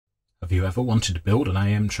Have you ever wanted to build an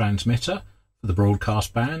AM transmitter for the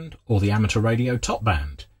broadcast band or the amateur radio top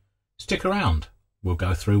band? Stick around, we'll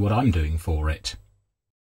go through what I'm doing for it.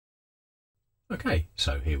 Okay,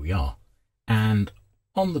 so here we are, and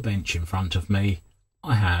on the bench in front of me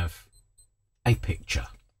I have a picture.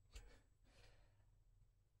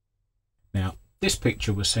 Now this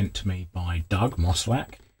picture was sent to me by Doug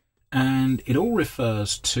Moslak, and it all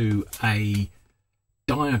refers to a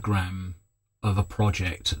diagram of a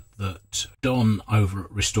project that Don over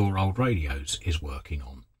at RestoreOldRadios is working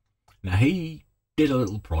on. Now he did a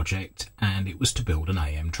little project, and it was to build an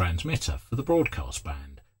AM transmitter for the broadcast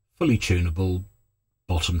band, fully tunable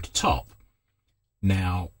bottom to top.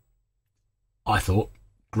 Now I thought,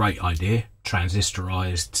 great idea,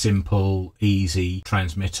 transistorized, simple, easy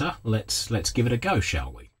transmitter. Let's give it a go,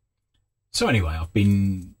 shall we? So anyway, I've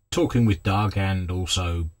been talking with Doug and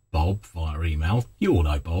also Bob via email. You all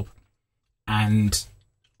know Bob. And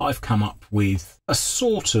I've come up with a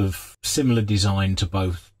sort of similar design to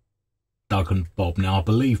both Doug and Bob. Now, I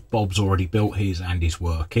believe Bob's already built his and is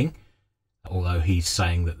working, although he's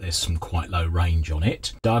saying that there's some quite low range on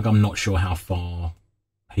it. Doug, I'm not sure how far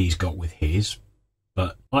he's got with his,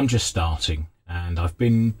 but I'm just starting, and I've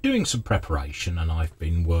been doing some preparation, and I've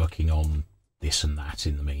been working on this and that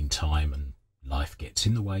in the meantime, and life gets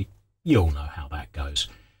in the way. You all know how that goes.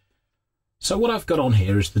 So what I've got on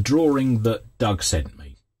here is the drawing that Doug sent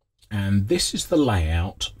me, and this is the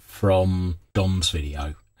layout from Don's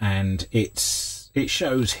video, and it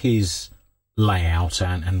shows his layout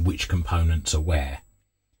and which components are where.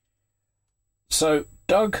 So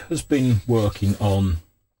Doug has been working on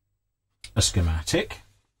a schematic,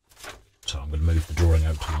 so I'm going to move the drawing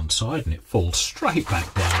over to one side and it falls straight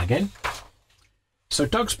back down again. So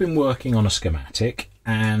Doug's been working on a schematic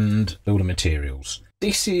and builder materials.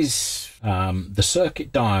 This is the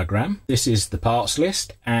circuit diagram, this is the parts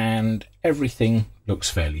list, and everything looks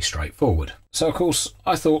fairly straightforward. So of course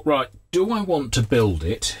I thought, right, do I want to build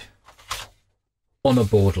it on a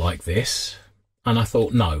board like this? And I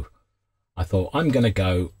thought, no. I thought, I'm going to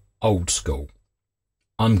go old school.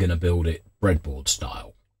 I'm going to build it breadboard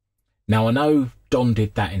style. Now I know Don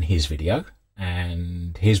did that in his video,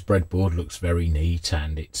 and his breadboard looks very neat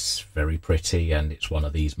and it's very pretty, and it's one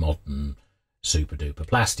of these modern super duper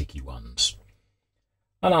plasticky ones.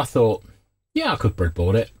 And I thought, yeah, I could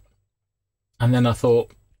breadboard it. And then I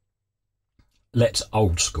thought, let's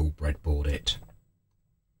old school breadboard it.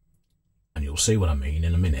 And you'll see what I mean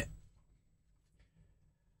in a minute.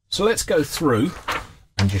 So let's go through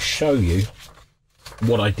and just show you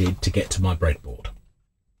what I did to get to my breadboard.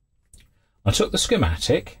 I took the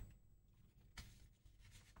schematic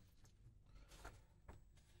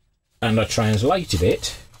and I translated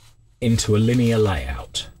it into a linear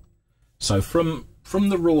layout. So from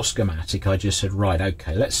the raw schematic, I just said, right,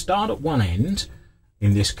 okay, let's start at one end,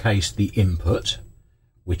 in this case the input,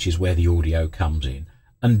 which is where the audio comes in,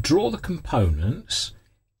 and draw the components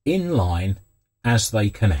in line as they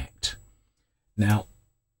connect. Now,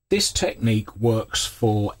 this technique works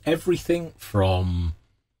for everything from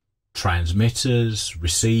transmitters,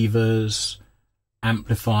 receivers,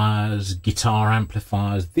 amplifiers, guitar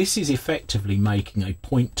amplifiers. This is effectively making a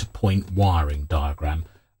point-to-point wiring diagram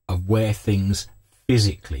of where things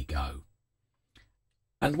physically go.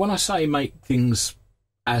 And when I say make things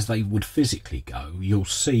as they would physically go, you'll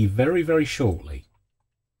see very, very shortly.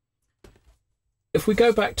 If we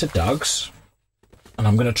go back to Doug's, and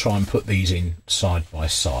I'm going to try and put these in side by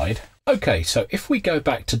side. Okay, so if we go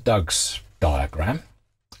back to Doug's diagram,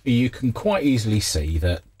 you can quite easily see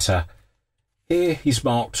that here he's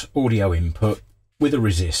marked audio input with a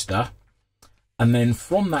resistor, and then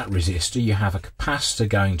from that resistor you have a capacitor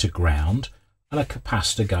going to ground and a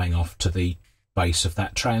capacitor going off to the base of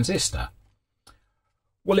that transistor.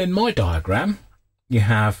 Well, in my diagram you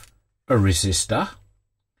have a resistor,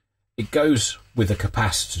 it goes with a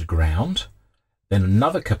capacitor to ground, then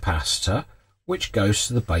another capacitor which goes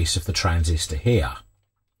to the base of the transistor here.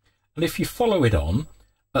 And if you follow it on,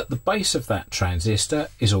 at the base of that transistor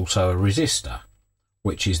is also a resistor,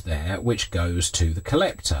 which is there, which goes to the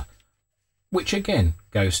collector, which again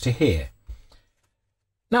goes to here.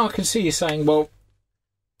 Now I can see you saying, well,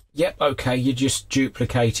 yep, okay, you just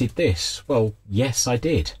duplicated this. Well, yes, I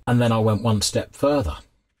did. And then I went one step further.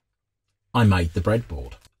 I made the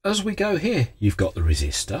breadboard. As we go here, you've got the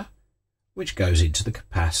resistor, which goes into the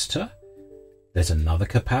capacitor. There's another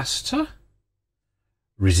capacitor,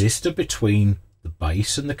 resistor between the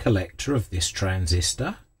base and the collector of this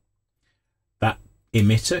transistor. That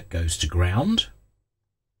emitter goes to ground,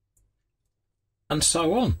 and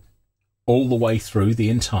so on, all the way through the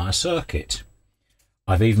entire circuit.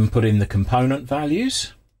 I've even put in the component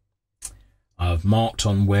values, I've marked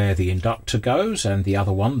on where the inductor goes and the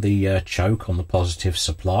other one, the choke on the positive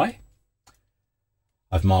supply.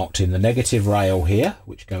 I've marked in the negative rail here,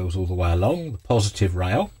 which goes all the way along, the positive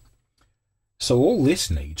rail. So all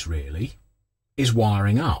this needs really is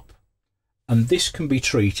wiring up. And this can be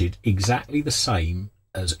treated exactly the same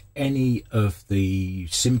as any of the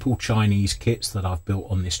simple Chinese kits that I've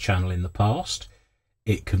built on this channel in the past.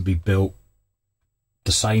 It can be built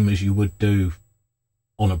the same as you would do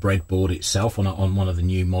on a breadboard itself, on one of the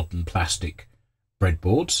new modern plastic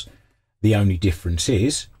breadboards. The only difference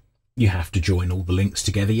is you have to join all the links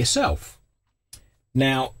together yourself.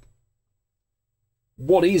 Now,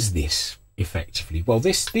 what is this effectively? Well,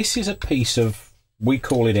 this is a piece of, we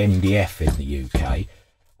call it MDF in the UK.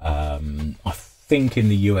 I think in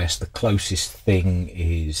the US the closest thing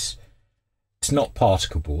is, it's not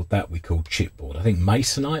particle board, that we call chipboard. I think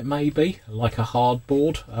masonite maybe, like a hard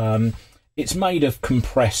board. It's made of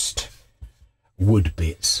compressed wood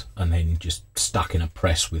bits and then just stuck in a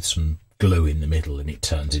press with some glue in the middle, and it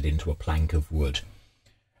turns it into a plank of wood.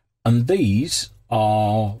 And these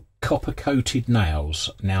are copper coated nails.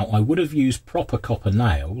 Now, I would have used proper copper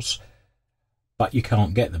nails, but you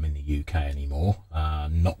can't get them in the UK anymore,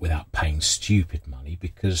 not without paying stupid money,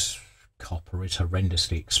 because copper is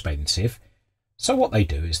horrendously expensive. So what they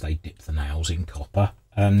do is they dip the nails in copper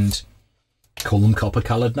and call them copper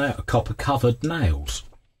covered nails.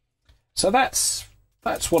 So that's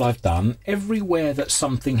what I've done. Everywhere that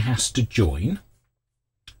something has to join,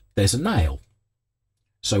 there's a nail.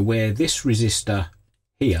 So where this resistor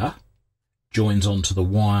here joins onto the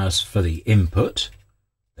wires for the input,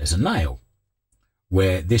 there's a nail.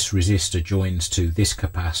 Where this resistor joins to this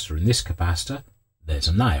capacitor and this capacitor, there's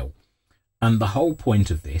a nail. And the whole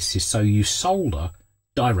point of this is so you solder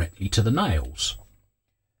directly to the nails.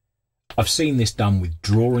 I've seen this done with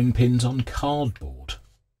drawing pins on cardboard,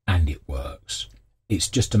 and it works. It's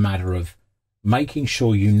just a matter of making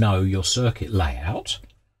sure you know your circuit layout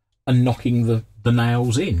and knocking the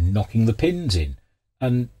nails in, knocking the pins in.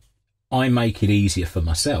 And I make it easier for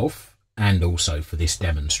myself, and also for this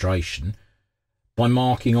demonstration, by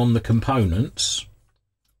marking on the components,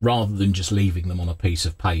 rather than just leaving them on a piece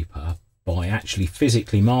of paper, by actually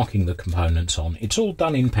physically marking the components on. It's all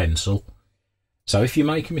done in pencil. So if you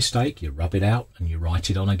make a mistake, you rub it out and you write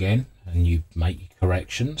it on again and you make your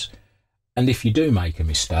corrections. And if you do make a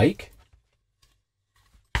mistake,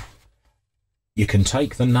 you can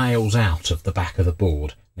take the nails out of the back of the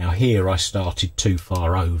board. Now here I started too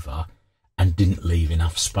far over and didn't leave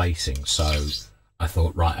enough spacing, so I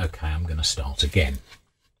thought, right, okay, I'm going to start again.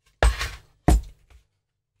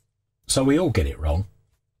 So we all get it wrong,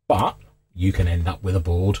 but you can end up with a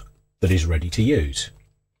board that is ready to use.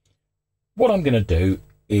 What I'm going to do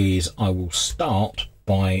is I will start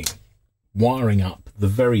by wiring up the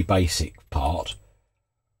very basic part,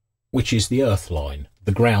 which is the earth line,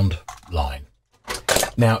 the ground line.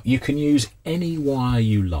 Now, you can use any wire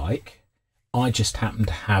you like. I just happen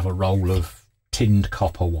to have a roll of tinned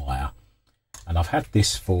copper wire, and I've had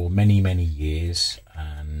this for many, many years,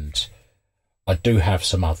 and I do have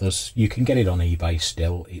some others. You can get it on eBay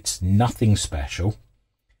still. It's nothing special,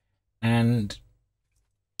 and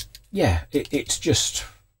yeah, it's just,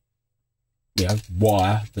 you know,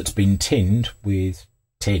 wire that's been tinned with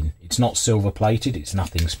tin. It's not silver plated, it's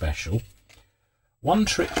nothing special. One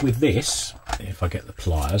trick with this, if I get the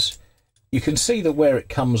pliers, you can see that where it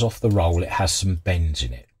comes off the roll, it has some bends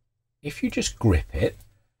in it. If you just grip it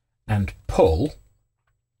and pull,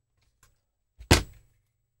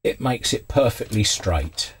 it makes it perfectly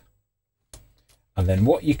straight. And then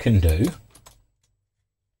what you can do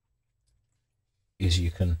is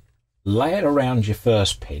you can lay it around your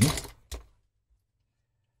first pin,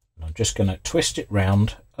 and I'm just going to twist it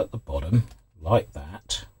round at the bottom like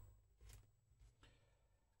that.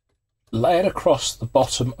 Lay it across the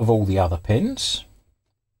bottom of all the other pins.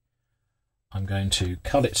 I'm going to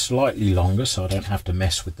cut it slightly longer so I don't have to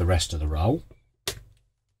mess with the rest of the roll.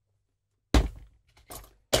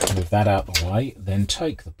 With that out the way, then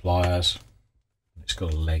take the pliers. It's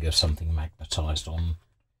got a leg of something magnetised on.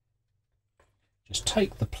 Just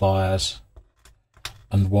take the pliers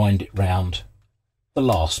and wind it round the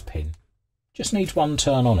last pin. Just needs one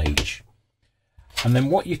turn on each. And then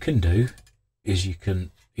what you can do is you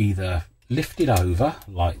can either lift it over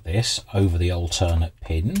like this, over the alternate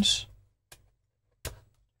pins,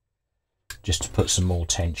 just to put some more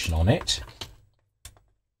tension on it.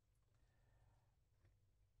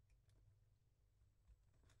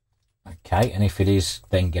 Okay, and if it is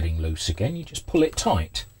then getting loose again, you just pull it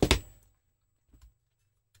tight.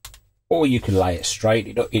 Or you can lay it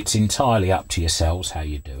straight. It's entirely up to yourselves how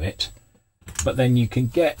you do it. But then you can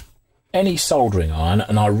get any soldering iron,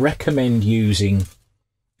 and I recommend using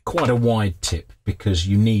quite a wide tip because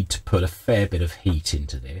you need to put a fair bit of heat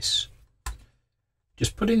into this.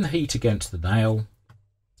 Just putting the heat against the nail,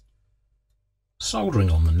 soldering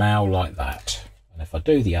on the nail like that. And if I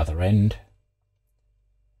do the other end,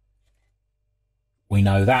 we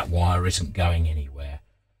know that wire isn't going anywhere.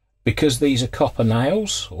 Because these are copper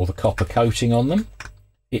nails, or the copper coating on them,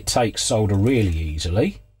 it takes solder really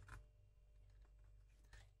easily.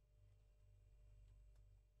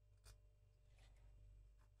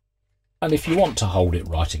 And if you want to hold it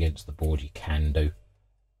right against the board, you can do,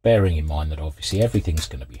 bearing in mind that obviously everything's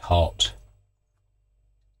going to be hot.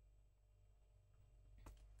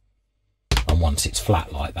 And once it's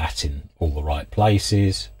flat like that in all the right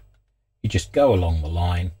places, you just go along the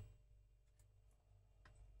line,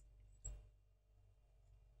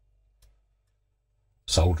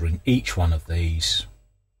 soldering each one of these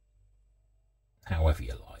however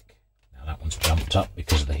you like. Now that one's jumped up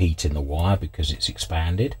because of the heat in the wire, because it's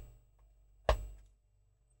expanded.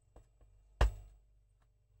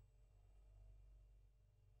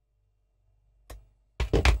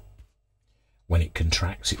 When it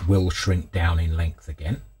contracts, it will shrink down in length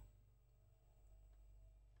again.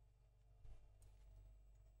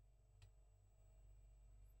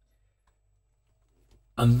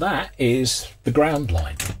 And that is the ground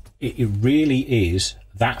line. It really is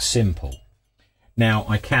that simple. Now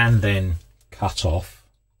I can then cut off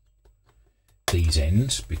these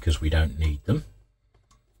ends because we don't need them.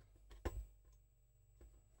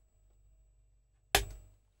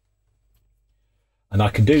 And I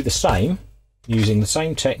can do the same using the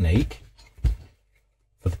same technique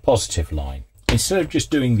for the positive line. Instead of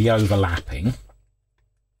just doing the overlapping,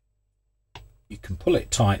 you can pull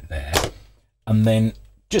it tight there and then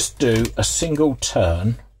just do a single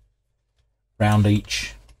turn round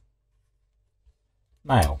each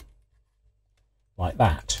nail like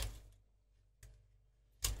that.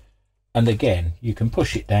 And again, you can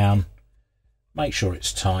push it down, make sure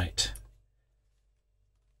it's tight,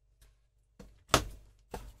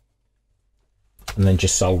 and then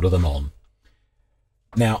just solder them on.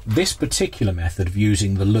 Now, this particular method of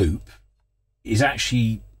using the loop is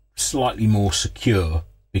actually slightly more secure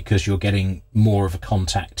because you're getting more of a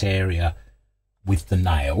contact area with the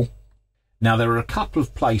nail. Now, there are a couple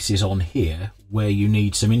of places on here where you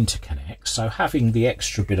need some interconnects, so having the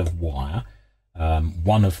extra bit of wire,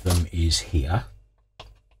 one of them is here.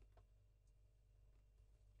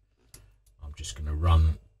 I'm just going to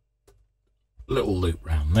run a little loop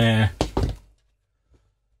round there,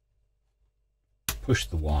 push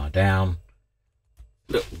the wire down,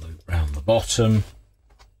 little loop round the bottom,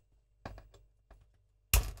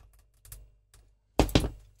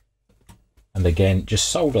 and again just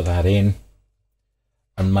solder that in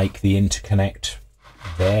and make the interconnect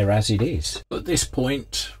there as it is. At this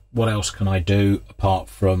point, what else can I do apart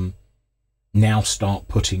from now start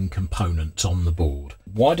putting components on the board?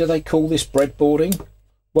 Why do they call this breadboarding?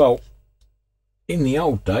 Well, in the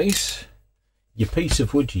old days, your piece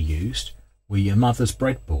of wood you used were your mother's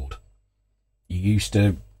breadboard. You used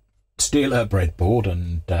to steal her breadboard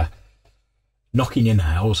and knock in your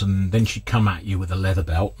nails, and then she'd come at you with a leather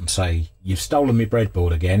belt and say, "You've stolen my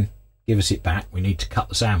breadboard again, give us it back, we need to cut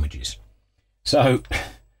the sandwiches." So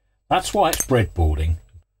that's why it's breadboarding.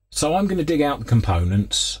 So I'm going to dig out the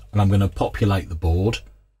components and I'm going to populate the board,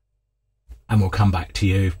 and we'll come back to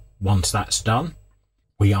you once that's done.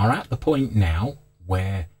 We are at the point now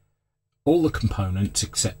where all the components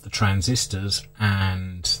except the transistors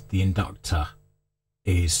and the inductor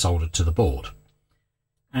is soldered to the board.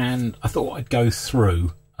 And I thought I'd go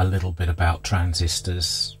through a little bit about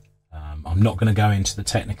transistors. I'm not going to go into the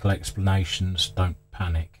technical explanations, don't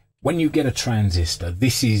panic. When you get a transistor,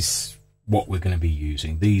 this is what we're going to be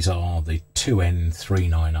using. These are the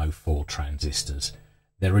 2N3904 transistors.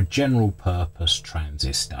 They're a general purpose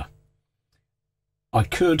transistor. I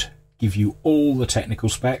could give you all the technical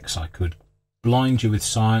specs, I could blind you with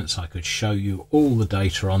science, I could show you all the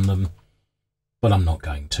data on them, but I'm not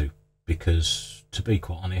going to, because to be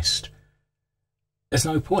quite honest, there's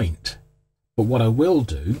no point. But what I will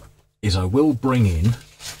do is I will bring in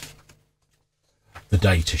the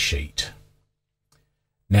data sheet.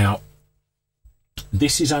 Now,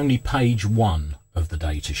 this is only page 1 of the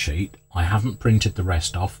data sheet. I haven't printed the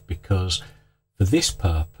rest off because for this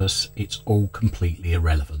purpose it's all completely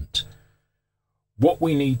irrelevant. What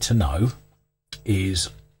we need to know is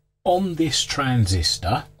on this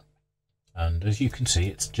transistor, and as you can see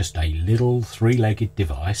it's just a little 3-legged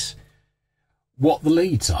device, what the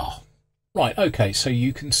leads are. Right, okay, so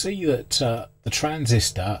you can see that the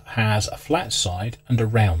transistor has a flat side and a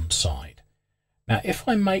round side. Now if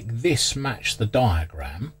I make this match the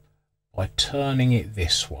diagram by turning it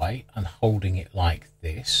this way and holding it like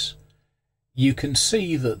this, you can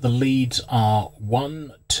see that the leads are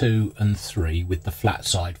 1, 2 and 3 with the flat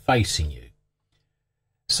side facing you.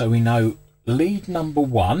 So we know lead number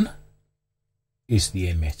 1 is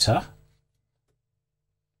the emitter,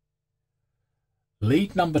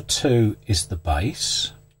 lead number 2 is the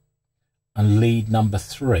base, and lead number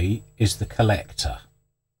 3 is the collector.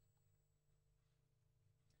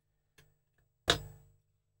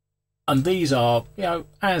 And these are, you know,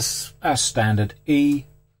 as standard, E,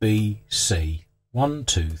 B, C. 1,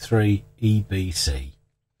 2, 3, E, B, C.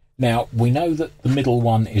 Now, we know that the middle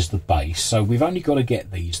one is the base, so we've only got to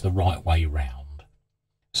get these the right way round.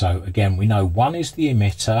 So again, we know 1 is the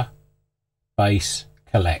emitter, base,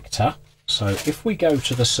 collector. So if we go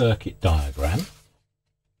to the circuit diagram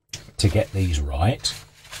to get these right,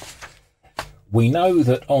 we know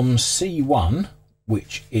that on C1,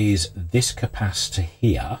 which is this capacitor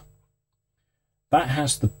here, that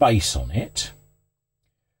has the base on it.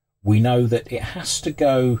 We know that it has to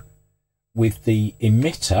go with the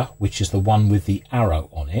emitter, which is the one with the arrow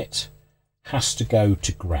on it, has to go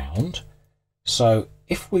to ground. So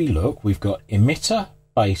if we look, we've got emitter,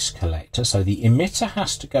 base, collector. So the emitter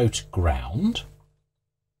has to go to ground,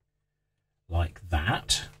 like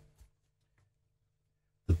that.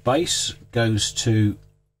 The base goes to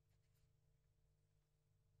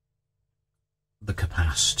the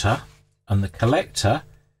capacitor, and the collector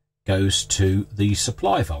goes to the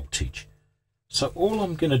supply voltage. So all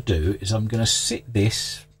I'm going to do is I'm going to sit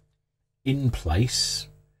this in place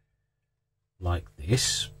like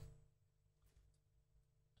this.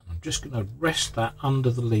 I'm just going to rest that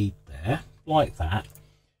under the lead there, like that,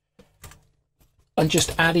 and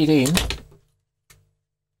just add it in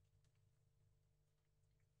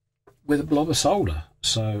with a blob of solder.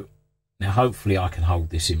 So now hopefully I can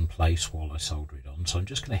hold this in place while I solder it on. So I'm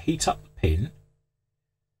just going to heat up the pin,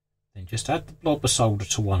 then just add the blob of solder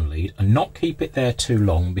to one lead and not keep it there too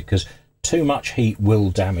long, because too much heat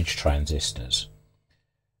will damage transistors.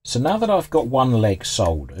 So now that I've got one leg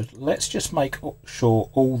soldered, let's just make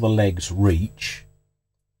sure all the legs reach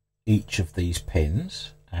each of these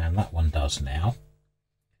pins, and that one does now.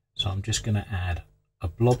 So I'm just going to add a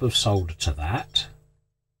blob of solder to that,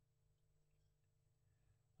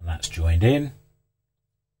 and that's joined in.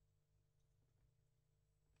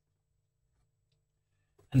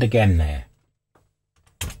 And again there.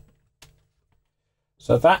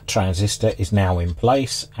 So that transistor is now in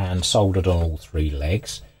place and soldered on all 3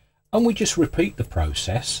 legs, and we just repeat the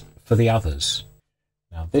process for the others.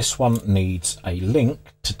 Now this one needs a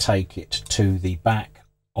link to take it to the back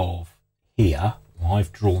of here.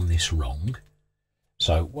 I've drawn this wrong,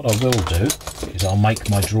 so what I will do is I'll make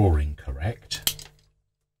my drawing correct.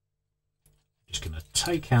 Just going to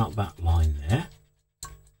take out that line there.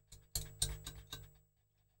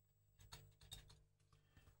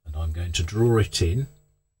 I'm going to draw it in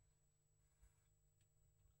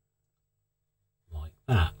like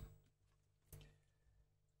that.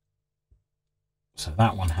 So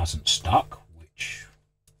that one hasn't stuck, which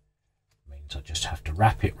means I just have to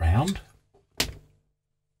wrap it round.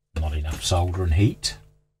 Not enough solder and heat.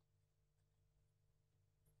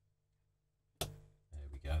 There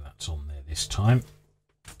we go, that's on there this time.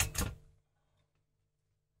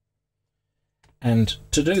 And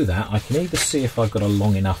to do that, I can either see if I've got a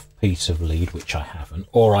long enough piece of lead, which I haven't,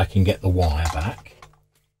 or I can get the wire back.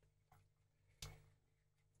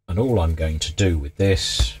 And all I'm going to do with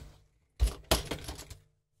this,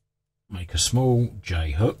 make a small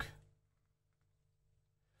J hook,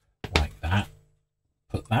 like that,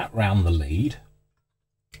 put that round the lead,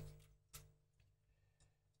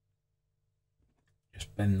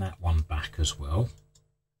 just bend that one back as well.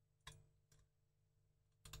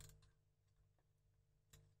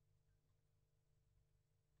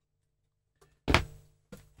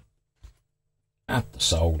 Add the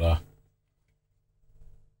solder,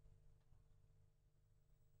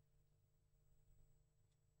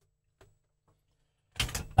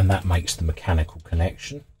 and that makes the mechanical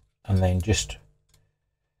connection, and then just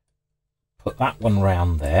put that one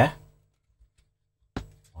round there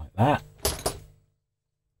like that,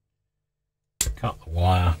 cut the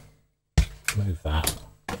wire, move that,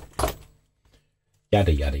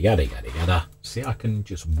 yada yada yada yada yada. See, I can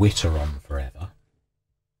just witter on forever.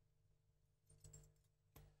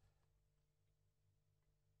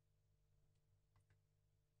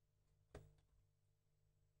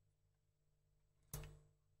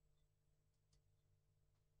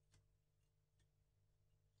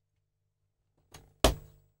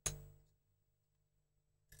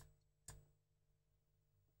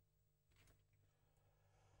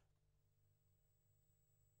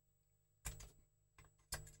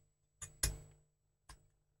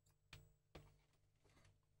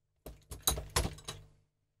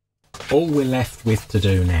 all we're left with to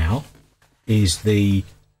do now is the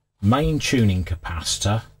main tuning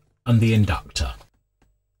capacitor and the inductor.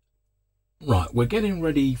 Right, we're getting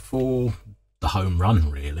ready for the home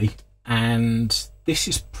run really, and this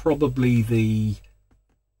is probably the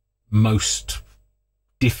most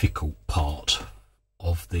difficult part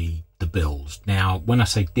of the build. Now, when I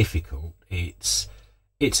say difficult, it's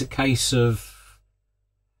a case of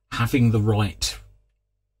having the right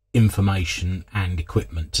information and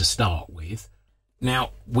equipment to start with. Now,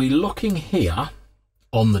 we're looking here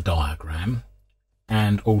on the diagram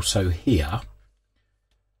and also here.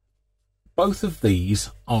 Both of these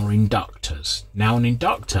are inductors. Now, an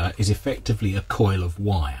inductor is effectively a coil of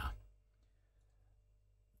wire.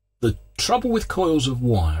 The trouble with coils of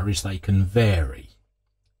wire is they can vary,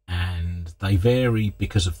 and they vary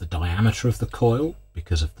because of the diameter of the coil,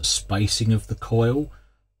 because of the spacing of the coil,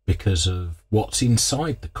 because of what's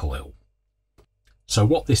inside the coil. So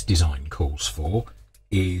what this design calls for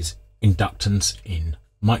is inductance in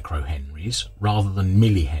microhenries rather than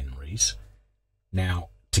millihenries. Now,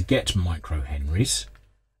 to get microhenries,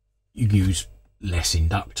 you use less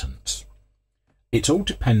inductance. It's all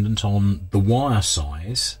dependent on the wire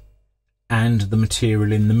size and the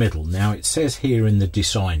material in the middle. Now, it says here in the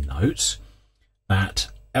design notes that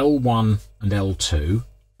L1 and L2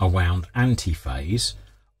 are wound antiphase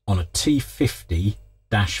on a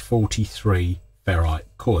T50-43 ferrite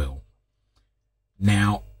coil.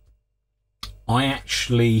 Now, I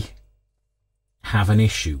actually have an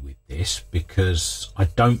issue with this because I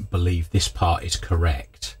don't believe this part is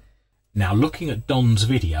correct. Now, looking at Don's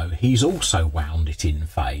video, he's also wound it in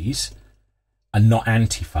phase and not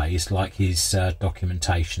antiphase like his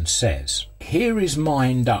documentation says. Here is my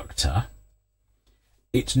inductor.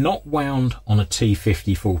 It's not wound on a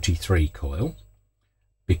T50-43 coil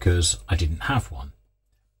because I didn't have one,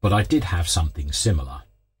 but I did have something similar.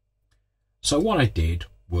 So what I did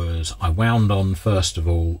was I wound on, first of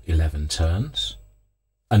all, 11 turns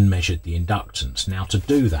and measured the inductance. Now, to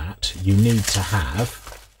do that, you need to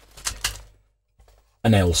have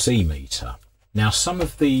an LC meter. Now, some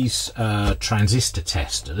of these transistor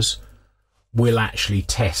testers will actually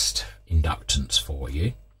test inductance for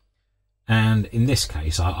you. And in this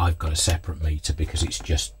case, I've got a separate meter because it's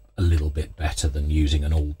just a little bit better than using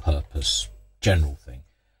an all-purpose general thing.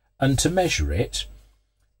 And to measure it,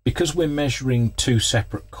 because we're measuring two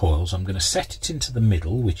separate coils, I'm going to set it into the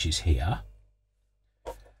middle, which is here,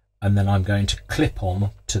 and then I'm going to clip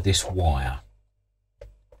on to this wire.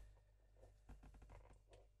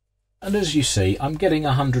 And as you see, I'm getting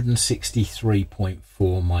 163.4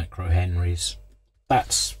 microhenries.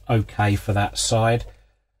 That's okay for that side.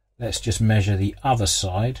 Let's just measure the other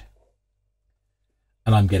side,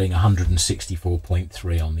 and I'm getting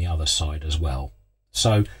 164.3 on the other side as well.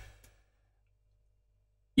 So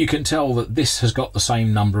you can tell that this has got the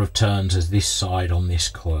same number of turns as this side on this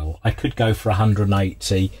coil. I could go for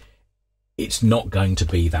 180. It's not going to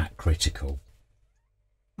be that critical.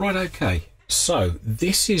 Right, okay. So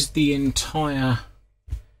this is the entire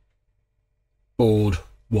board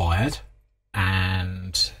wired,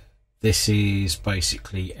 and this is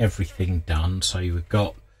basically everything done. So we've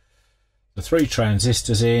got the 3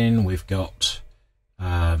 transistors in, we've got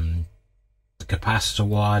the capacitor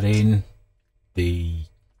wired in, the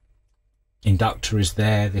inductor is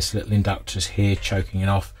there, this little inductor is here choking it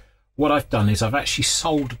off. What I've done is I've actually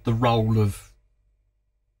soldered the roll of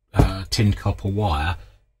tin copper wire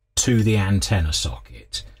to the antenna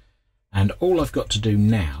socket, and all I've got to do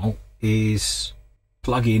now is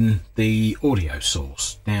plug in the audio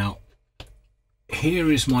source. Now,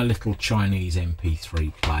 here is my little Chinese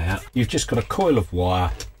MP3 player. You've just got a coil of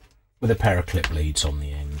wire with a pair of clip leads on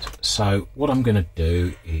the end. So what I'm going to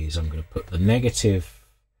do is I'm going to put the negative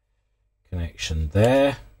connection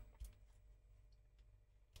there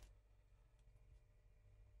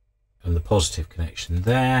and the positive connection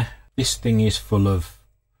there. This thing is full of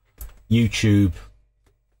YouTube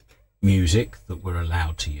music that we're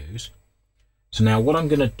allowed to use. So now what I'm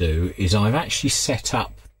going to do is I've actually set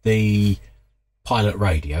up the pilot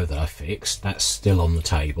radio that I fixed. That's still on the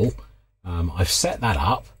table. I've set that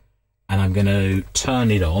up and I'm going to turn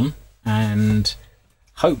it on, and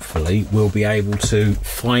hopefully we'll be able to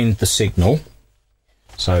find the signal.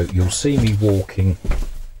 So you'll see me walking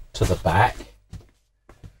to the back,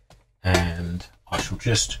 and I shall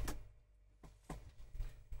just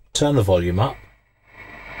turn the volume up.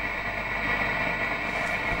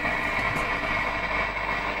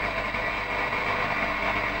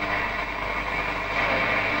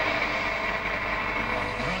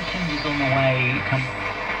 Is on the way.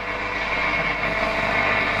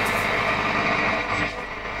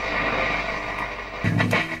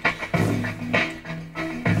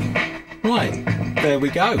 there we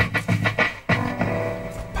go.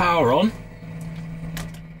 Power on.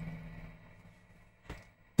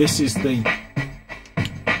 This is the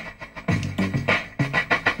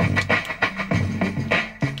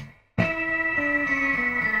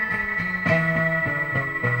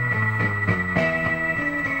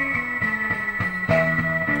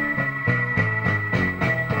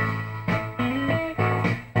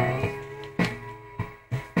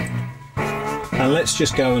and let's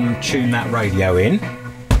just go and tune that radio in.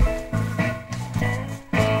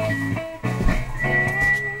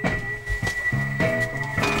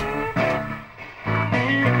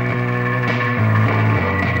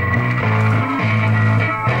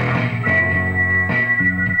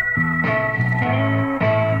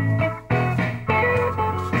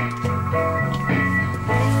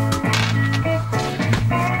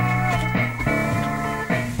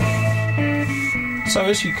 So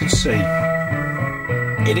as you can see,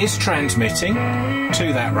 it is transmitting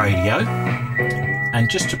to that radio, and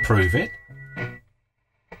just to prove it,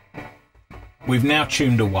 we've now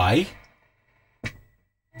tuned away.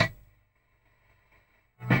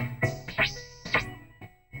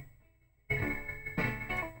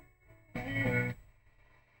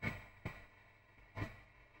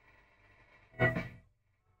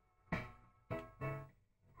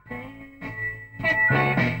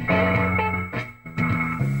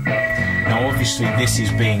 Obviously this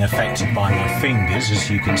is being affected by my fingers, as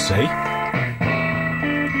you can see.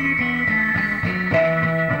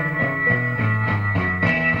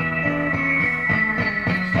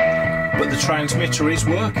 But the transmitter is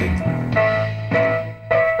working.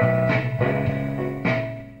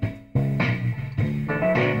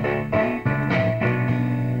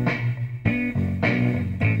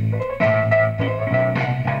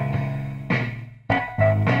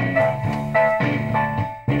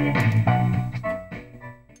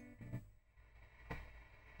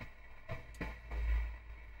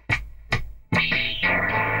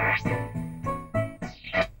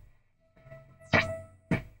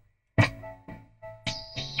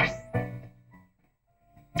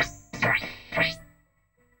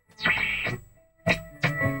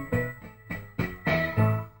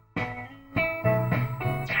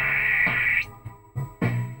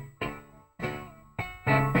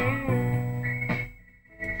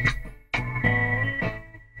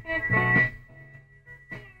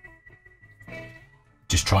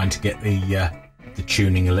 Just trying to get the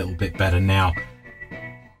tuning a little bit better now.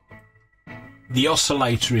 The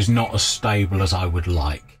oscillator is not as stable as I would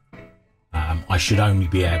like. I should only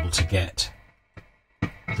be able to get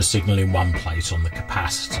the signal in one place on the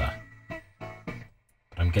capacitor.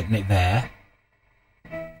 But I'm getting it there.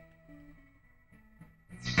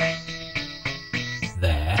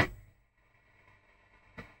 There.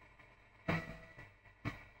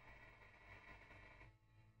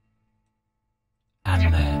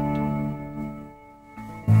 And there.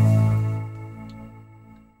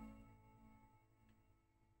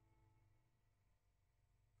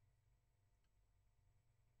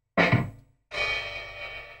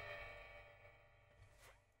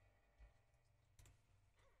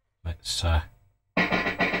 Let's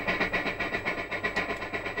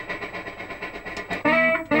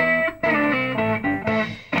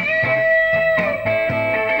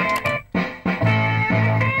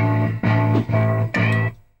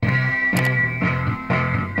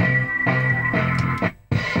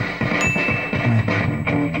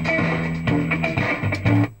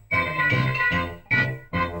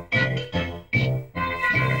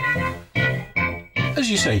as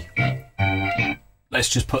you see, let's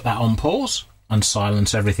just put that on pause and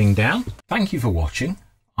silence everything down. Thank you for watching.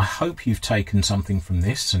 I hope you've taken something from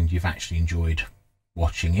this and you've actually enjoyed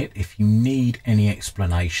watching it. If you need any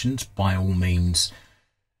explanations, by all means,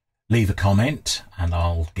 leave a comment and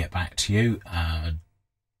I'll get back to you.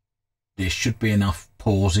 There should be enough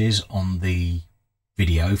pauses on the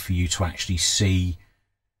video for you to actually see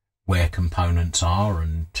where components are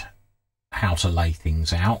and how to lay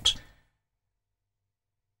things out.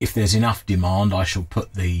 If there's enough demand, I shall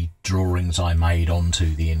put the drawings I made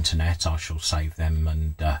onto the internet. I shall save them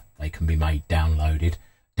and they can be made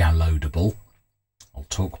downloadable. I'll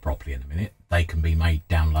talk properly in a minute. They can be made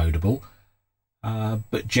downloadable.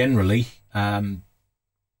 But generally,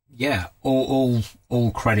 yeah,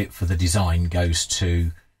 all credit for the design goes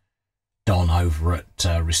to Don over at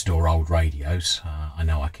Restore Old Radios. I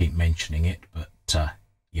know I keep mentioning it, but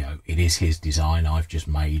you know, it is his design. I've just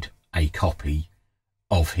made a copy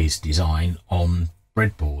of his design on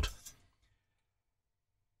breadboard.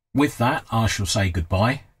 With that, I shall say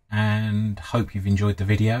goodbye and hope you've enjoyed the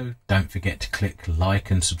video. Don't forget to click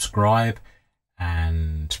like and subscribe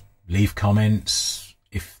and leave comments.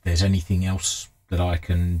 if there's anything else that I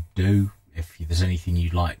can do, if there's anything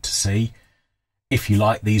you'd like to see. If you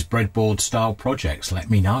like these breadboard style projects, let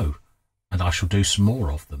me know, and I shall do some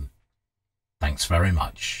more of them. Thanks very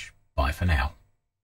much. Bye for now.